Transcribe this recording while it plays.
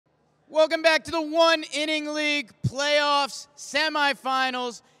Welcome back to the One Inning League Playoffs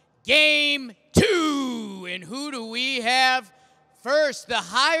Semifinals, Game 2. And who do we have first? The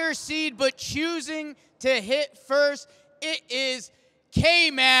higher seed, but choosing to hit first. It is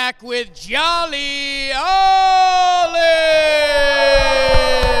KMac with Jolly Olive.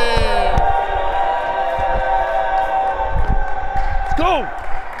 Let's go.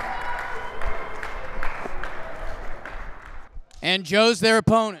 And Joe's their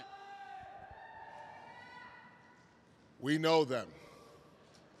opponent. We know them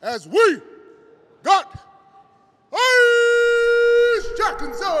as we got Ice Jack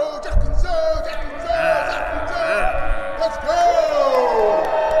and Zo, Jack and Zo, Jack and Zo, Jack and Zo. Let's go!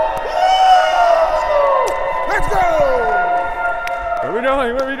 Woo! Let's go! What are we doing?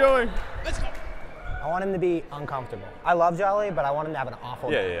 What are we doing? Let's go. I want him to be uncomfortable. I love Jolly, but I want him to have an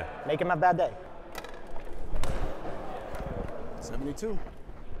awful day. Yeah. Make him have a bad day. 72.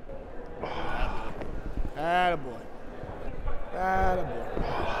 Attaboy.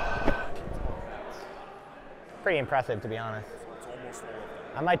 Attaboy. Pretty impressive, to be honest. It's almost over.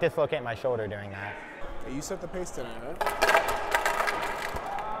 I might dislocate my shoulder doing that. Hey, you set the pace tonight, right?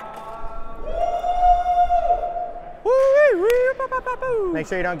 Make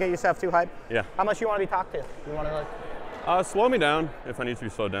sure you don't get yourself too hyped. Yeah. How much you want to be talked to? You want to like? Slow me down if I need to be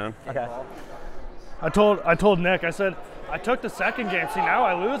slowed down. Okay. I told Nick, I said, I took the second game. See, now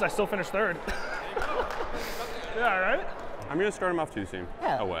I lose, I still finish third. Yeah, right? I'm going to start him off too soon.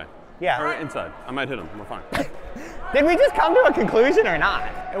 Yeah. Away. Yeah. Or inside. I might hit him. We're fine. Did we just come to a conclusion or not?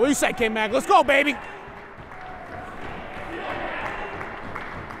 Hey, what do you say, KMac? Let's go, baby!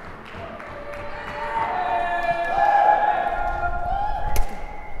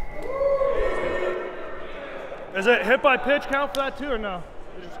 Is it hit by pitch count for that too or no?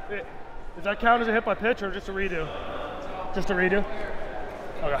 Does that count as a hit by pitch or just a redo? Just a redo?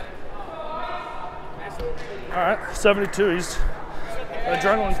 Okay. All right, 72. He's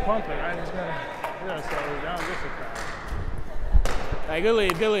adrenaline's pumping, right? He's gonna slow it down just a crack. Hey, good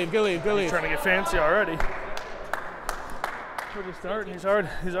lead, good lead, good lead, good lead. He's trying to get fancy already. We're just starting.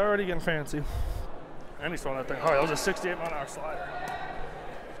 He's already getting fancy. And he's throwing that thing hard. That was a 68 mile/hour slider.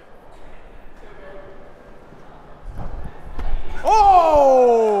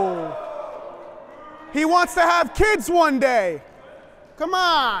 Oh! He wants to have kids one day. Come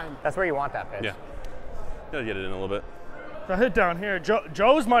on. That's where you want that pitch. Yeah. Gotta get it in a little bit. The hit down here.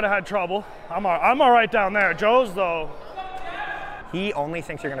 Joe's might have had trouble. I'm all right down there. Joe's though. He only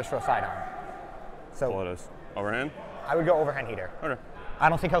thinks you're going to throw sidearm. So Pull it is. Overhand? I would go overhand heater. Okay. I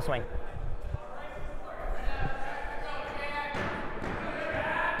don't think he'll swing.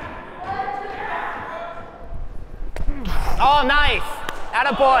 Oh, nice.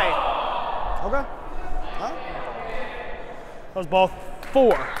 Attaboy. Okay. Huh? That was ball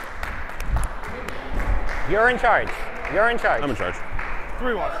 4. You're in charge. You're in charge. I'm in charge.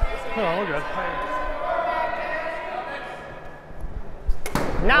 3-1. Oh, we're good.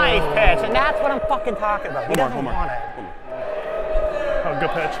 Nice pitch, and that's what I'm fucking talking about. He One doesn't more. want it. Oh,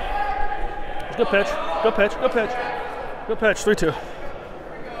 good pitch. Good pitch. Good pitch. Good pitch. Good pitch. 3-2.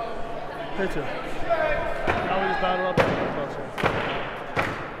 3-2. Now we just battle up.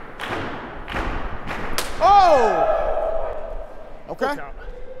 Oh! Okay. Full count.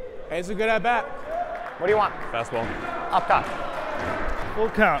 Hey, it's a good at bat. What do you want? Fastball. Up top. Full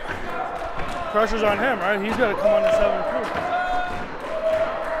count. Pressure's on him, right? He's got to come under 7-2.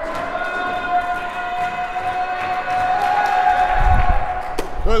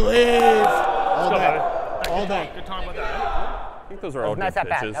 Good lead. All Go, day. buddy. All day. Good time with that. I think those are all Nice good at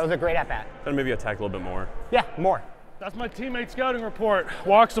bat. pitches. That was a great at bat. Gotta maybe attack a little bit more. Yeah, more. That's my teammate scouting report.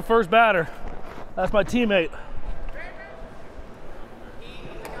 Walks the first batter. That's my teammate.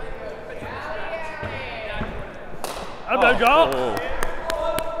 I bet go. Oh.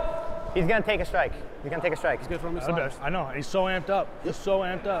 He's gonna take a strike. He's gonna take a strike. Good from his I bet. I know. He's so amped up. He's so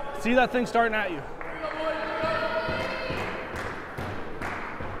amped up. See that thing starting at you.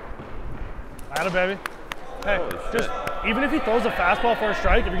 Atta baby. Hey, Holy just shit. even if he throws a fastball for a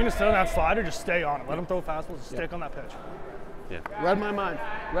strike, if you're gonna sit on that slider, just stay on it. Let him throw fastballs. Just stick on that pitch. Yeah. Read my mind.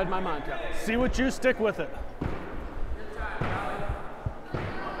 Read my mind, Cap. See what you stick with it.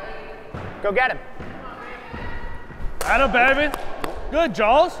 Go get him. Atta baby. Good,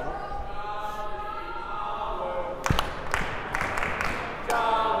 Jaws.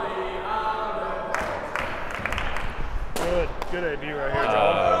 Good AB right here,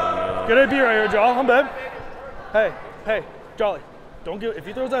 Jaw. Good AB right here, Jaw. I'm bad. Hey, Jolly. Don't give. If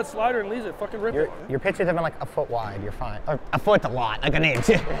he throws that slider and leaves it, fucking rip it. Your pitches have been like a foot wide. You're fine. Or a foot's a lot, like an inch.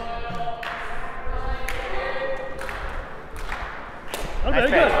 Okay, Nice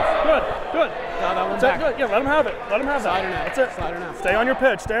good. pitch. Good. Good. Good. No, that one's That's back. it. Good. Yeah, let him have it. Let him have Slider that. now. That's it. Slider now. Stay on your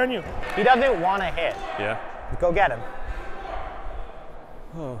pitch. Stay on you. He doesn't want to hit. Yeah. Go get him.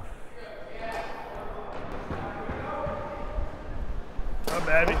 Oh,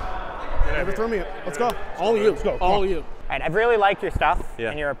 baby. Never throw me up. Let's go. All you. Let's go. All you. All right, I've really liked your stuff Yeah.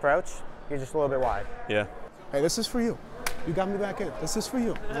 and your approach. You're just a little bit wide. Yeah. Hey, this is for you. You got me back in. This is for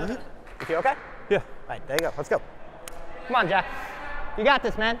you. All right? You feel okay? Yeah. All right, there you go. Let's go. Come on, Jack. You got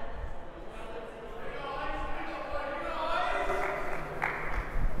this, man.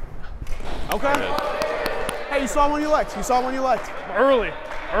 Okay. Hey, you saw one you liked. You saw one you liked. Early.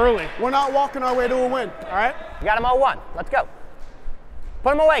 Early. We're not walking our way to a win, all right? You got him 0-1. Let's go.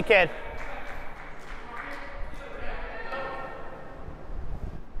 Put him away, kid.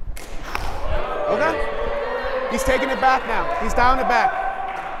 Okay? He's taking it back now. He's down it back.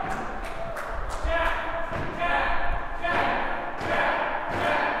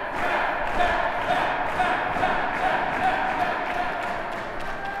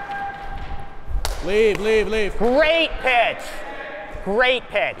 Leave, leave, leave. Great pitch. Great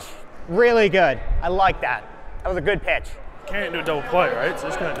pitch. Really good. I like that. That was a good pitch. Can't do a double play, right? So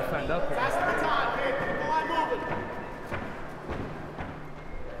just gonna defend up here.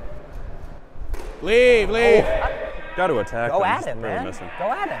 Leave, leave. Got to attack. Go but at he's him, really man. missing. Go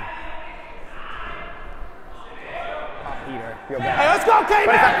at him. Oh, Peter, you're Hey, bad. let's go, But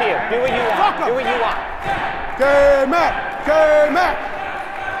it's up to you. KMac. Do what you Fuck want. him. Do what you want. KMac. KMac.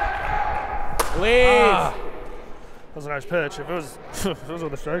 Leave. That was a nice pitch. If it was, if it was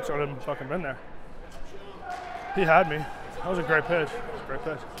with the strikes, I would have fucking been there. He had me. That was a great pitch. Great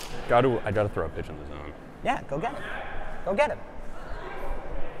pitch. I gotta throw a pitch in the zone. Yeah, go get him. Go get him.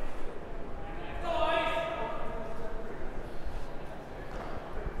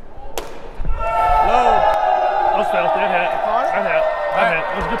 That was filthy. That hit. That hit. That hit.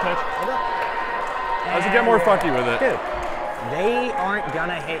 That was a good pitch. How's he get more fucky with it? Dude, they aren't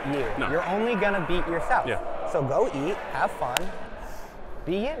gonna hit you. No. You're only gonna beat yourself. Yeah. So go eat, have fun,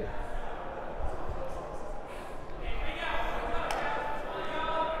 be you.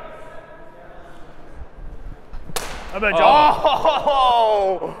 I bet Joe.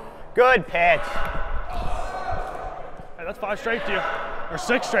 Oh, good pitch. Hey, that's 5 straight to you. Or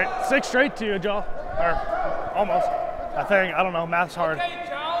 6 straight. 6 straight to you, Joe. Or almost. I think. I don't know. Math's hard. Okay,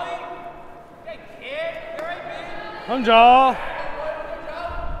 Charlie. Okay, kid. You're right, baby. Come, Joe.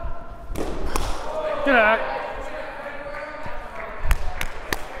 Good hack.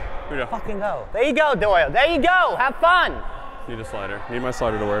 Here we go. Fucking go. There you go, Doyle. There you go. Have fun. Need a slider. Need my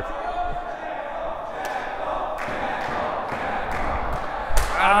slider to work.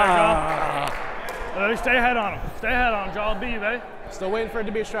 Let me stay ahead on him. Stay ahead on him, Joe. I'll beat you, baby. Still waiting for it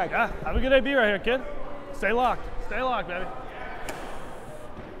to be a strike. Yeah, have a good AB right here, kid. Stay locked. Stay locked, baby.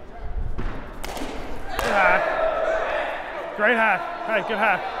 Good hack. Great hack. Hey, good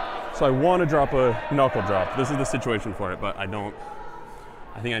hack. So I want to drop a knuckle drop. This is the situation for it, but I don't.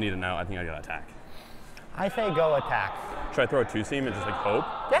 I think I need it now. I think I gotta attack. I say go attack. Should I throw a 2-seam and just like hope?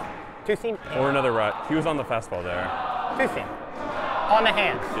 Yeah. 2-seam. Or another right? He was on the fastball there. 2-seam. On the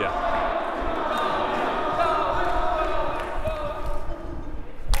hands. Yeah.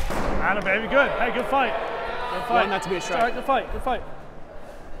 Atta, baby. Good. Hey, good fight. Good fight. Want that to be a strike. All right, good fight. Good fight.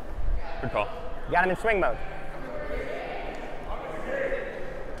 Good call. You got him in swing mode.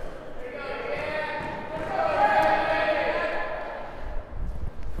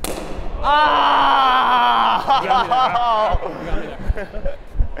 Ah!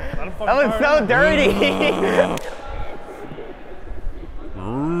 Let him fucking That was fire so him. dirty.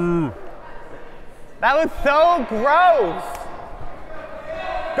 That was so gross.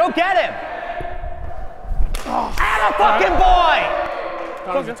 Go get him. Atta fucking boy.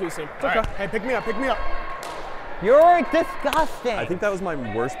 That was a 2-seam. All right. Hey, pick me up, pick me up. You're disgusting. I think that was my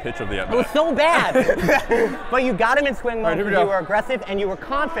worst pitch of the It was at-bat. so bad. But you got him in swing mode here we because you go. were aggressive and you were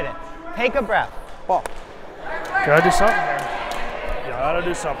confident. Take a breath. Ball. Gotta do something here. You gotta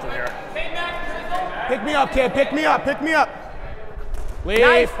do something here. Pick me up, kid. Pick me up, pick me up. Leave,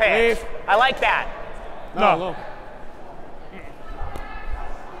 Nice pitch. leave. I like that. No.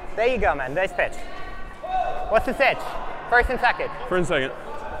 There you go, man. Nice pitch. What's the pitch? First and second. For a second.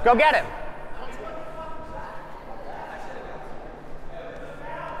 Go get him.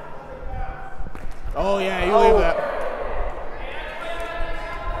 Oh, yeah, you leave that.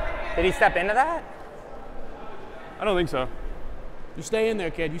 Did he step into that? I don't think so. You stay in there,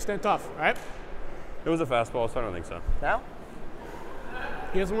 kid. You stay tough, all right? It was a fastball, so I don't think so. No?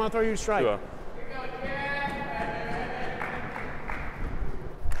 He doesn't want to throw you a strike. 2-0.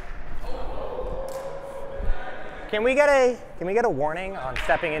 Can we get a warning on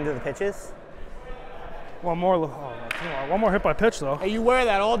stepping into the pitches? One more hit by pitch though. Hey, you wear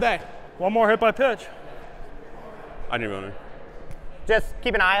that all day. One more hit by pitch. I didn't run it. Just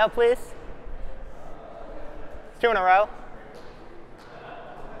keep an eye out, please. 2 in a row.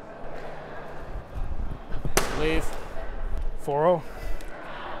 Leave. 4-0.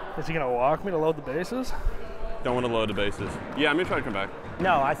 Is he gonna walk me to load the bases? Don't want to load the bases. Yeah, I'm gonna try to come back.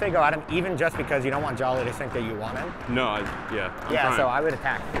 No, I say go at him even just because you don't want Jolly to think that you want him. No, I'm Yeah, trying. so I would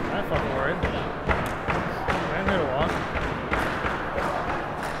attack. I'm fucking worried. I'm here to walk.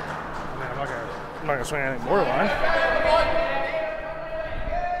 Man, I'm not gonna swing anything borderline.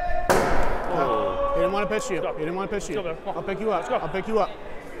 He didn't want to pitch you. He didn't want to pitch you. I'll pick you up. I'll pick you up.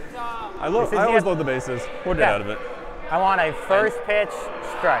 I always load the bases. We'll get out of it. I want a first pitch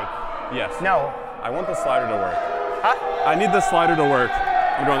strike. Yes. No. I want the slider to work. Huh? I need the slider to work.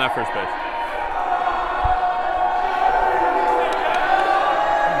 I'm going that first pitch.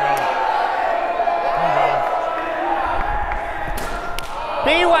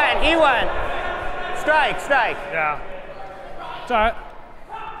 He went. Strike. Yeah. It's all right.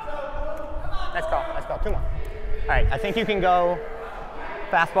 Nice call. 2 more. All right, I think you can go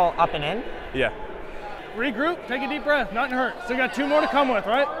fastball up and in. Yeah. Regroup, take a deep breath, nothing hurt. Still got 2 more to come with,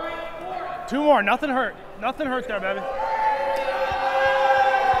 right? 2 more, nothing hurt. Nothing hurt there, baby.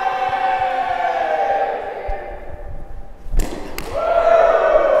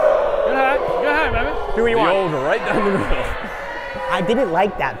 Good high, baby. Do what you want. Old right down the middle. I didn't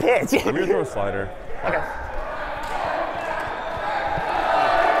like that pitch. I'm gonna throw a slider. Okay.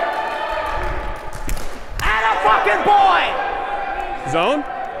 Atta fucking boy! Zone?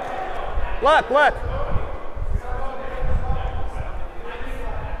 Look.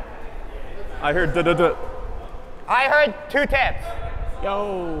 I heard da-da-da. I heard 2 tips.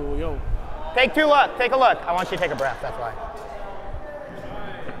 Yo. Take a look. I want you to take a breath, that's why.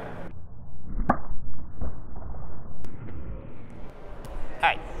 All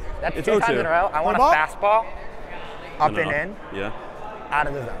right, that's It's 2 times 0-2. in a row. I want a ball? fastball up No. and in, Yeah. out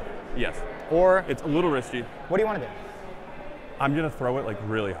of the zone. Yes. Or, It's a little risky. what do you want to do? I'm gonna throw it like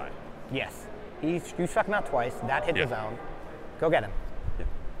really high. Yes. You struck him out twice. That hit Yeah. the zone. Go get him. Yeah.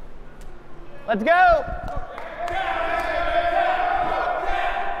 Let's go!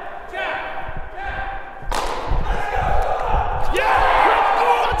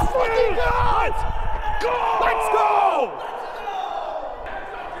 Let's fucking go! Let's go!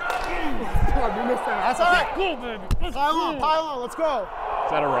 We missed that. That's all right. Cool, baby. Pile on. Let's go.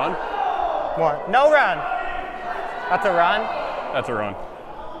 Is that a run? More. No run. That's a run. That's a run.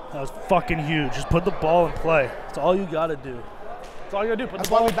 That was fucking huge. Just put the ball in play. That's all you gotta do. That's all you gotta do. Put That's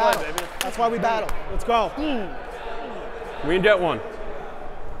the ball why we in play, battle. baby. That's why we battle. Let's go. We can get one.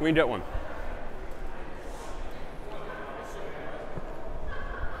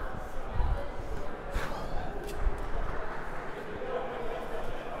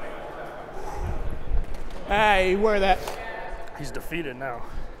 Hey, you wear that. He's defeated now.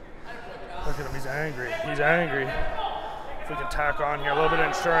 Look at him, he's angry. If we can tack on here, a little bit of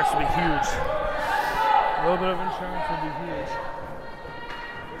insurance would be huge. A little bit of insurance would be huge.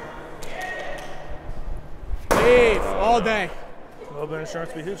 Leave all day. A little bit of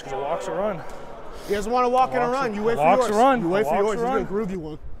insurance would be huge because it walks a run. He doesn't want to walk in a run. You wait for walks yours. a run. You wait for Walks yours. a He's run. gonna groove you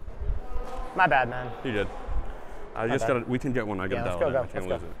one. My bad, man. You did. I just bad. gotta. We can get one. I gotta Yeah, let's dial go, it in. I can't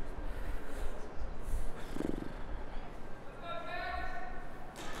let's lose go. it.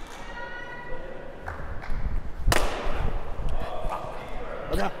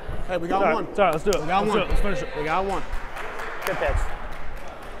 Okay. Hey, we got It's all one. right, it's all right, let's do it. We got Let's one. do it. Let's finish it. We got one. Good pitch.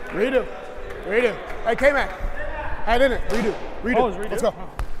 Redo. Hey, KMac. Head in it. Redo. Oh, it's redo. Let's go.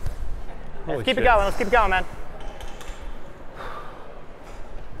 Holy Let's keep shit. it going. Let's keep it going, man.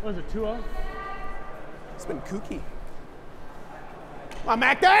 What is it, 2-0? It's been kooky. Come on,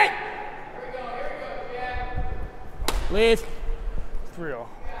 Mac Day! Leave. 3-0.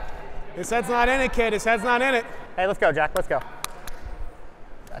 His head's not in it, kid. His head's not in it. Hey, let's go, Jack. Let's go.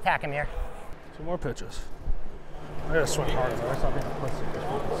 Attack him here. 2 more pitches. I gotta swing harder. That's not being a pussy.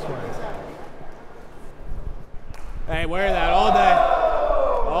 Swing. Hey, wear that all day.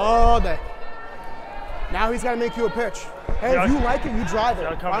 All day. Now he's got to make you a pitch. Hey, if you like it, you drive it.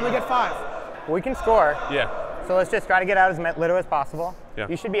 Gotta come Finally out. get 5. We can score. Yeah. So let's just try to get out as little as possible. Yeah.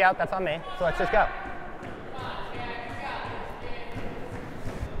 You should be out. That's on me. So let's just go.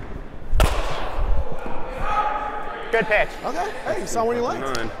 Good pitch. Okay. Hey, you saw what you liked.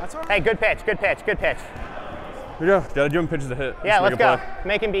 9. That's all right. Hey, good pitch. Good pitch. Good pitch. Here we go. Gotta give him pitches to hit. Yeah, Just let's make a go. play.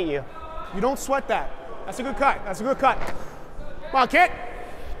 Make him beat you. You don't sweat that. That's a good cut. That's a good cut. Come on, kid.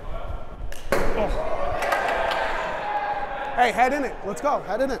 Hey, head in it. Let's go.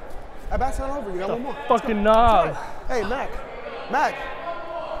 Head in it. That bat's not over. You got one more. Fucking knob. Hey, Mac.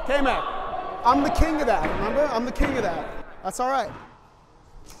 KMac. I'm the king of that, remember? I'm the king of that. That's all right.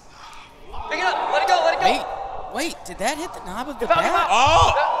 Pick it up. Let it go. Let it go. Wait, did that hit the knob of the bat?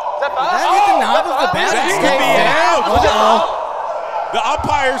 Oh! Did that hit the knob of the bat? That could be out. The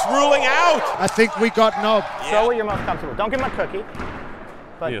umpire's ruling out. I think we got knob. Throw what you're most comfortable. Don't give him a cookie.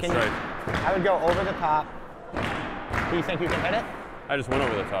 But Yeah, can strike. I would go over the top. Do you think you can hit it? I just went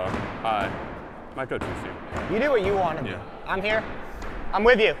over the top. Might go too soon. You do what you want to do. Yeah. I'm here. I'm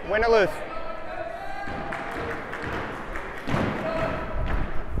with you. Win or lose.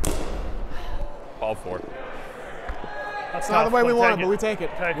 Ball 4. That's not the way we want it, but we take it.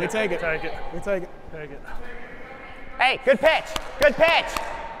 We take it. Take it. Take it. Hey, good pitch. Good pitch.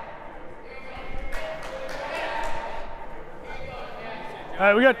 All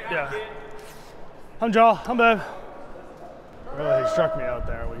right, we got, yeah. I'm Joel. I'm Bev. Really, he struck me out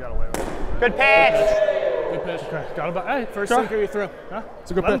there. We got away with it. Good pitch. Good pitch. Okay, got it. Hey, First throw. sinker you threw. Huh?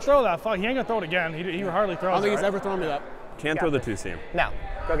 It's a good Let him pitch. throw that. Fuck, he ain't gonna throw it again. He hardly throws I don't think it, he's right? ever thrown me that. Can't throw the 2-seam. No,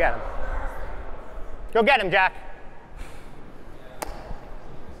 go get him. Go get him, Jack.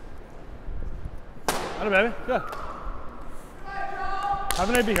 Got it, baby. Good. Have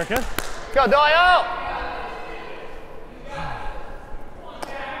an AB here, kid. Go, Doyle.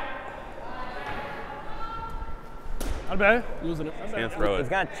 Got it, baby. Losing it. Can't throw He's it.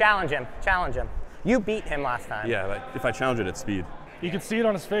 gonna challenge him. Challenge him. You beat him last time. Yeah, but if I challenge it at speed. You could see it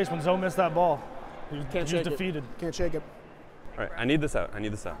on his face when Zoe missed that ball. He was Can't shake defeated. it. Can't shake it. All right, I need this out. I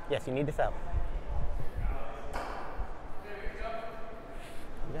need this out. Yes, you need this out.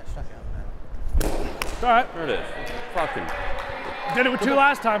 You got stuck out, man. It's all right. There it is. Fucking. Did it with 2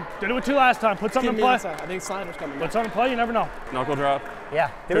 last time. Put something Keep in me play. outside. I think slider's coming. Put something in play. You never know. Knuckle drop. Yeah.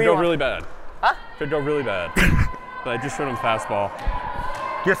 Do Could what you go want. really bad. Huh? Could go really bad. But I just showed him fastball.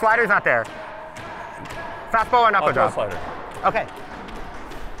 Your slider's not there. Fastball or knuckle I'll throw a drop? slider. Okay.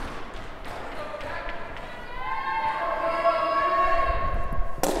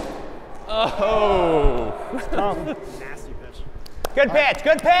 Oh. Nasty pitch. Good pitch.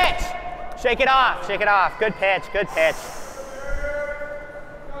 Good pitch. Shake it off. Shake it off. Good pitch. Good pitch.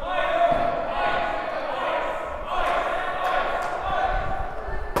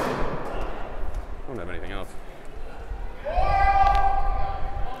 I don't have anything else.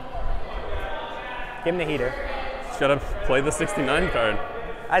 Give him the heater. Just gotta play the 69 card.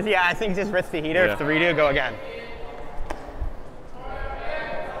 Yeah, I think just risk the heater. Yeah. It's 3-2, go again.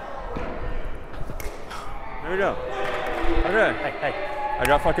 There we go. Okay. Hey. I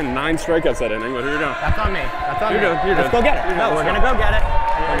got fucking 9 strikeouts that inning, but here we go. That's on me. That's on You're me. good, you're Let's good. go get it. You're No, good, we're let's going to go get it.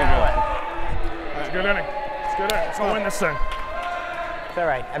 And we're Okay, going to good. win. It's a good inning. Let's go win this thing. It's all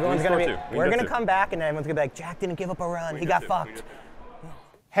right. Everyone's We going can to score be. two. We We're can going get to two. come back, and then everyone's going to be like, Jack didn't give up a run. He got fucked.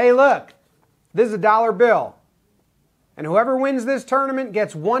 Hey, look, this is a dollar bill. And whoever wins this tournament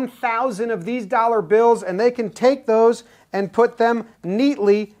gets 1,000 of these dollar bills, and they can take those and put them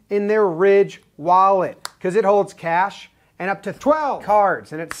neatly in their Ridge wallet because it holds cash and up to 12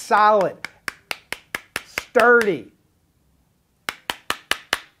 cards, and it's solid, sturdy.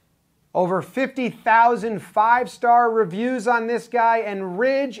 Over 50,000 5-star reviews on this guy, and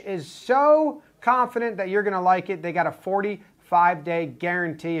Ridge is so confident that you're going to like it. They got a 45-day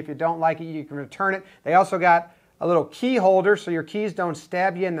guarantee. If you don't like it, you can return it. They also got a little key holder so your keys don't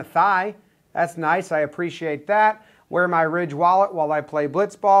stab you in the thigh. That's nice. I appreciate that. Wear my Ridge wallet while I play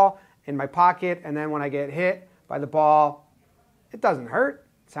blitzball in my pocket, and then when I get hit by the ball, it doesn't hurt.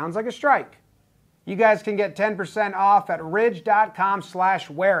 It sounds like a strike. You guys can get 10% off at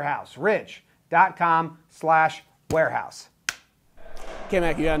ridge.com/warehouse. Ridge.com/warehouse.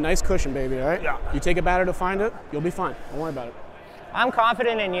 KMac, you got a nice cushion, baby, all right? Yeah. You take a batter to find it, you'll be fine. Don't worry about it. I'm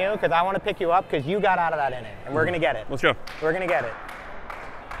confident in you because I want to pick you up because you got out of that inning, and we're going to get it. Let's go. We're going to get it.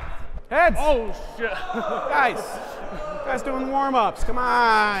 Heads! Oh, shit. Guys doing warm-ups, come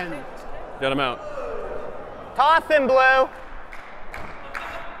on. Get him out. Toss him, Blue.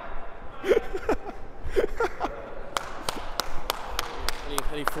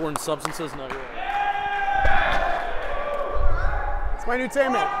 Any foreign substances? No. It's my new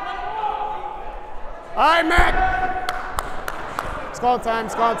teammate. All right, Mac. It's call time,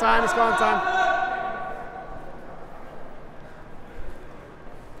 it's call time, it's call time.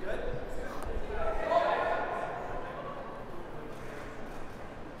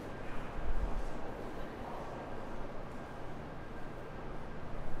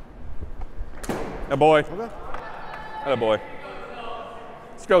 That boy. Okay. That boy.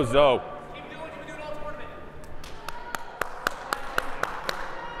 Let's go, Zoe.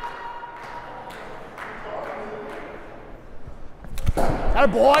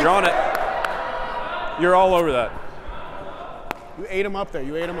 boy. You're on it. You're all over that. You ate him up there.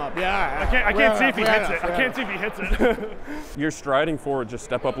 You ate him up. Yeah. I can't see if he hits it. I can't see if he hits it. You're striding forward. Just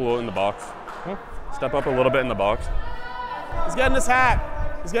step up a little in the box. Step up a little bit in the box. He's getting his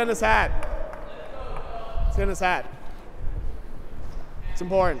hat. He's getting his hat. He's getting his hat. It's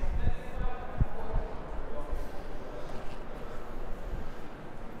important.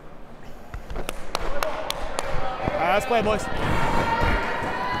 All right, let's play, boys.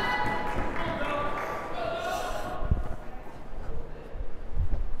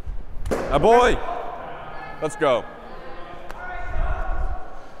 A boy. Let's go.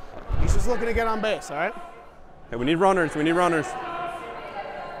 He's just looking to get on base, all right? Hey, we need runners. We need runners.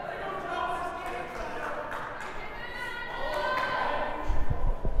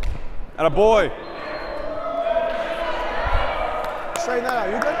 And a boy. Straighten that out.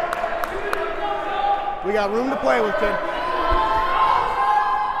 You good? We got room to play with, kid.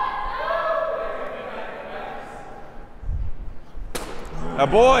 A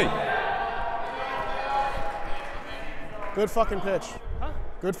boy. Good fucking pitch. Huh?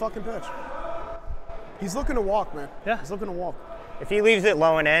 Good fucking pitch. He's looking to walk, man. Yeah. He's looking to walk. If he leaves it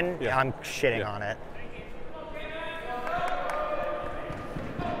low and in, I'm shitting on it.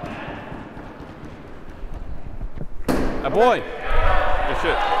 A boy. Good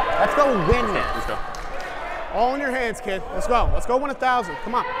shit. Let's go win this. Let's go. All in your hands, kid. Let's go. Let's go win 1,000.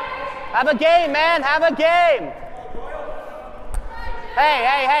 Come on. Have a game, man. Have a game. Hey,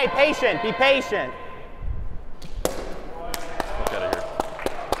 hey, hey, patient. Be patient. Get out of here.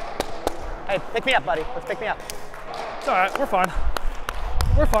 Hey, pick me up, buddy. Let's pick me up. It's all right. We're fine.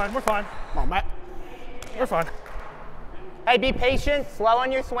 We're fine. We're fine. Come on, Matt. We're fine. Hey, be patient. Slow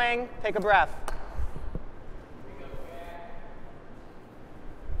on your swing. Take a breath.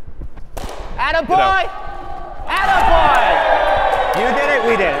 Attaboy! Attaboy! You did it,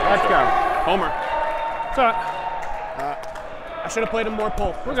 we did it. Let's go. Homer. It's all right. I should have played him more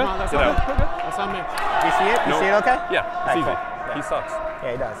pull. We're That's good. on, that's Get on out. me. That's on me. You see it? You see it okay? Yeah, it's Alright, easy. cool. He sucks.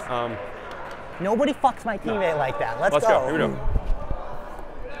 Yeah, he does. Nobody fucks my teammate like that. Let's Let's go. Here we go.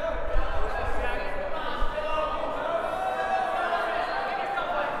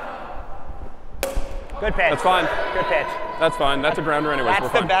 Good pitch. That's fine. Good pitch. That's fine. That's a grounder anyways. That's We're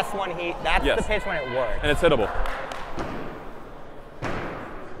the fine. best one that's Yes. the pitch when it works. And it's hittable.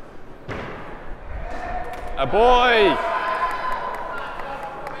 A boy.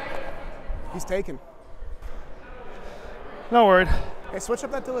 He's taken. No worried. Hey, switch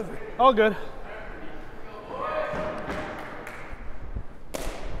up that delivery. All good.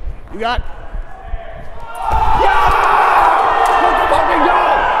 You got. Let's fucking go.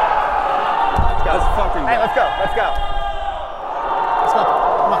 Let's fucking go. Hey, let's go. Let's go. Let's go.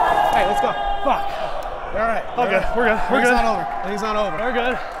 Come on. Hey, let's go. Fuck. You're all right. All good. We're good. We're It's good. not over. It's not over. We're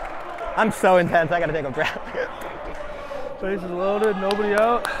good. I'm so intense. I gotta take a breath. Base is loaded. Nobody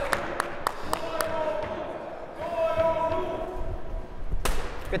out.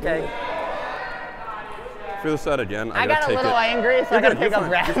 Good take. For the set again, I I got gotta a take little it. angry, so I gotta take a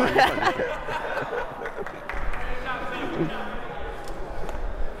breath.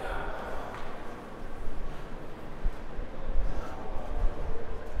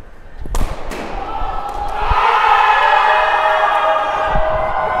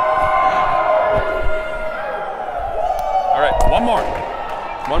 All right, one more.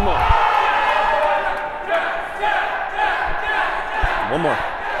 One more. One more.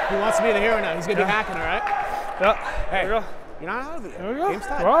 He wants to be the hero now. He's gonna be hacking, all right? Yeah. Hey, There we go. you're not out of it. There we go. Game's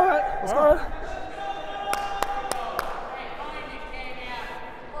tied. We're all right. Let's All go. right.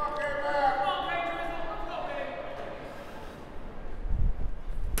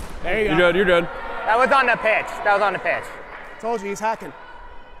 There you go. You're good. You're good. That was on the pitch. That was on the pitch. Told you, he's hacking.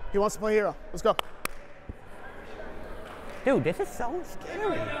 He wants to play hero. Let's go. Dude, this is so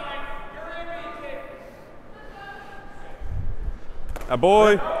scary. A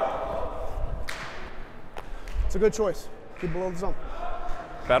boy. It's a good choice. Keep below the zone.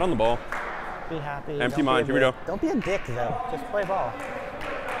 Bat on the ball. Be happy. Empty Don't be mind. a Here we go. dick. Don't be a dick, though. Just play ball.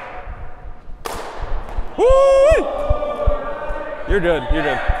 Woo! You're good. You're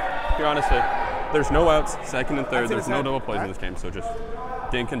good. Here, honestly, there's no outs, second and third. That's in There's his no head. double plays in Alright. this game, so just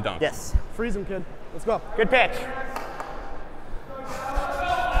dink and dunk. Yes. Freeze him, kid. Let's go. Good pitch.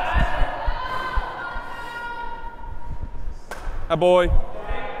 A boy.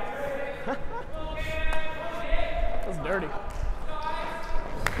 That's dirty.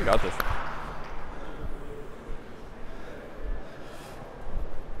 We got this.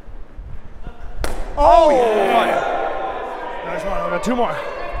 Oh, yeah. Nice one. We got two more.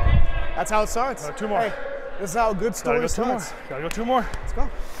 That's how it starts. Two more. Hey, This is how a good story starts. Gotta go 2 more. Let's go.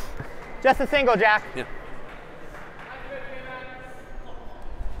 Just a single, Jack. Yeah.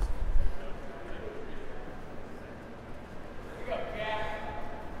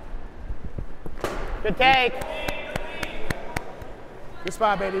 Good take. Good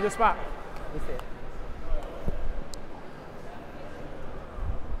spot, baby. Good spot.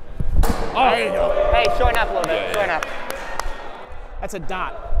 Oh. There you go. Hey, shorten up a little bit. Shorten up. That's a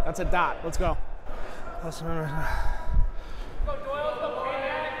dot. That's a dot. Let's go. That's right now.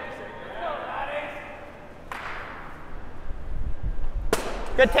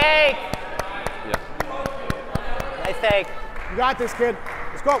 Good take. Yeah. Nice take. You got this, kid.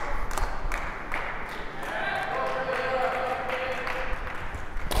 Let's go.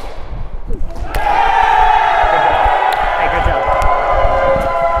 Hey, good job.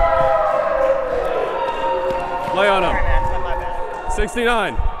 Lay on him.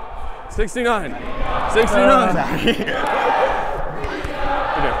 69. 69. 69.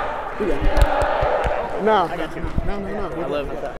 No. I got you. No. I live with that.